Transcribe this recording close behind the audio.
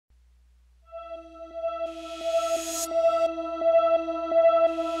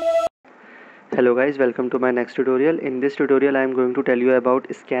Hello guys, welcome to my next tutorial. In this tutorial I am going to tell you about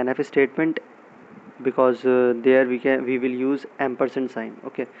scanf statement because there we will use ampersand sign.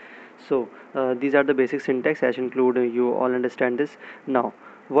 Okay, so these are the basic syntax as include you all understand this. Now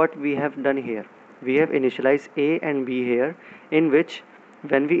what we have done here, we have initialized a and b here, in which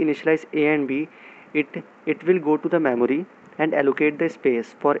when we initialize a and b, it will go to the memory and allocate the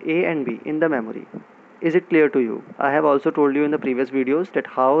space for a and b in the memory. Is it clear to you? I have also told you in the previous videos that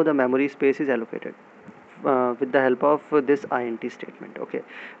how the memory space is allocated with the help of this int statement. Okay,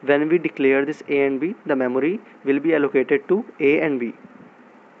 when we declare this a and b, the memory will be allocated to a and b.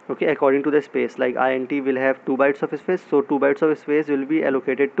 Okay, according to the space, like int will have 2 bytes of space, so 2 bytes of space will be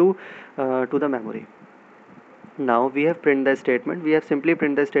allocated to the memory. Now we have print the statement, we have simply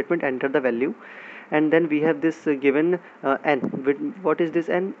print the statement, enter the value, and then we have this given n. What is this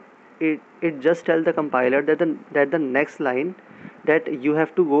n? It just tells the compiler that the next line, that you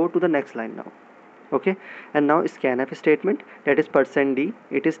have to go to the next line now. Okay, and now scanf statement, that is %d,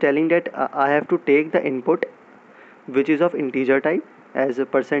 it is telling that I have to take the input which is of integer type, as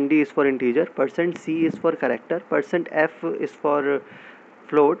 %d is for integer, %c is for character, %f is for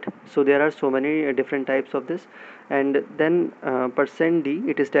float. So there are so many different types of this, and then %d,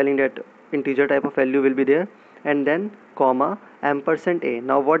 it is telling that integer type of value will be there, and then comma ampersand a.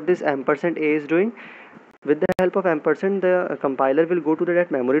 Now what this ampersand a is doing, with the help of ampersand, the compiler will go to that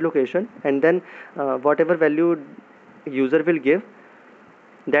memory location, and then whatever value user will give,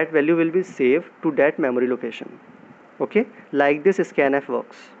 that value will be saved to that memory location. Okay, like this scanf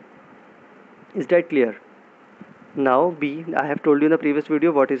works. Is that clear? Now b, I have told you in the previous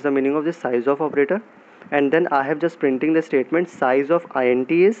video what is the meaning of this size of operator, and then I have just printing the statement size of int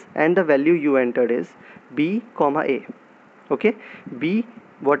is, and the value you entered is b comma a. Okay, b,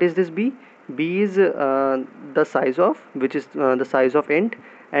 what is this b? B is the size of, which is the size of int,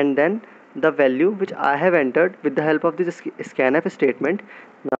 and then the value which I have entered with the help of this scanf statement.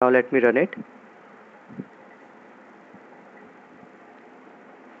 Now let me run it.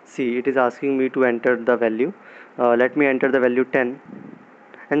 See, it is asking me to enter the value. Let me enter the value 10,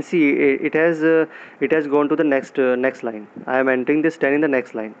 and see, it has gone to the next line. I am entering this 10 in the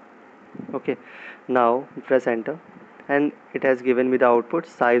next line. Okay, now press enter, and it has given me the output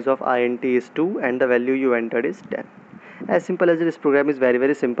size of int is 2 and the value you entered is 10. As simple as this program is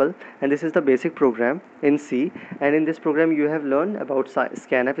very simple, and this is the basic program in C. And in this program you have learned about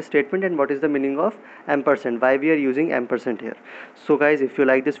scanf statement and what is the meaning of ampersand, why we are using ampersand here. So guys, if you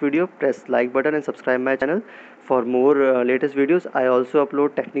like this video, press like button and subscribe my channel for more latest videos. I also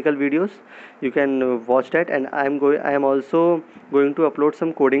upload technical videos, you can watch that, and I am also going to upload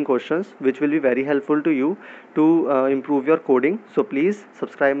some coding questions which will be very helpful to you to improve your coding. So please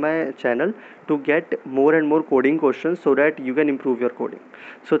subscribe my channel to get more and more coding questions so that you can improve your coding.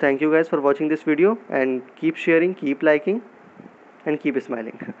 So thank you guys for watching this video, and keep sharing, keep liking, and keep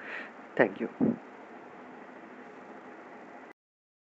smiling. Thank you.